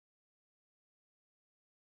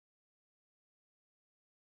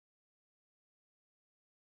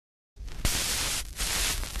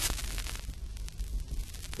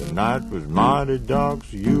night was mighty dark,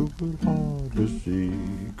 so you could hardly see,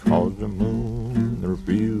 'cause the moon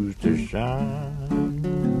refused to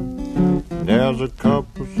shine. There's a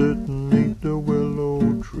couple sitting neath the willow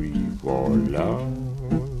tree, for love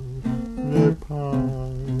they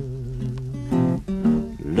pine.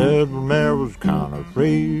 Little Mary was kind of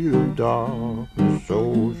afraid of darkness,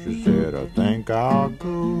 so she said, I think I'll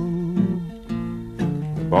go.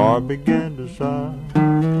 The boy began to sigh,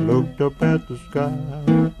 looked up at the sky,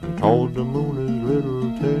 and told the moon his little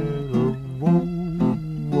tale of woe.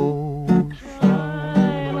 Woe,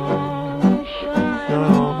 shine on, shine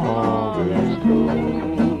on, this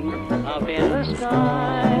moon up in the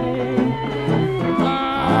sky.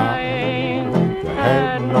 I ain't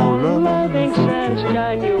had no loving since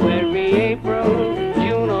January, April,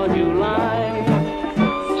 June or July.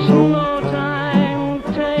 So no time,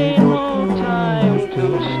 take no time to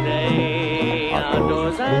stay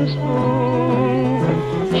outdoors and spoon.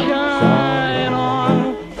 Shine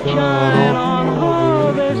on,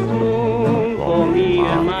 harvest moon for me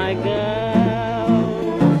and my gal.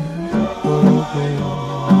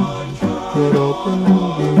 Get up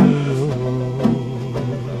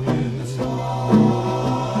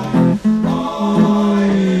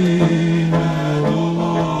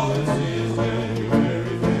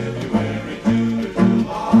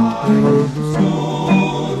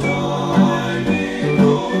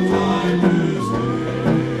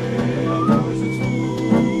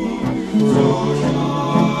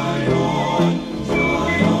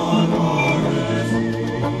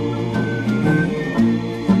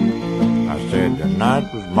and the night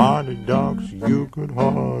was mighty dark, so you could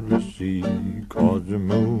hardly see, 'cause the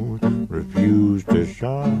moon refused to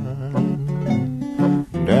shine.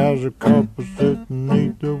 There's a couple sitting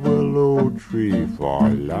neath the willow tree, for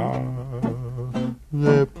love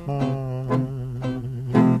they pine.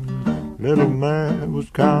 Little man was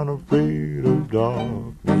kind of afraid of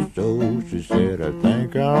darkness, so she said, I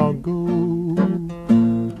think I'll go.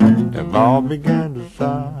 The boy began to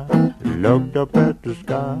sigh, looked up at the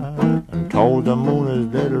sky, and told the moon his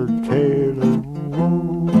little tale of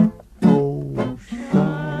woe. Oh,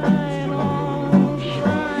 shine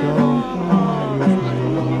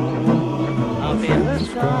up in the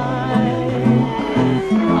sky.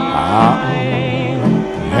 I ain't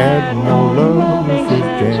had no love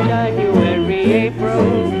since January, April,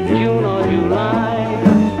 June or July.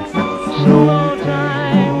 So no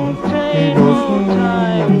time, take no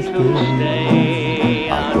time to stay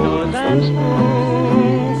outdoors and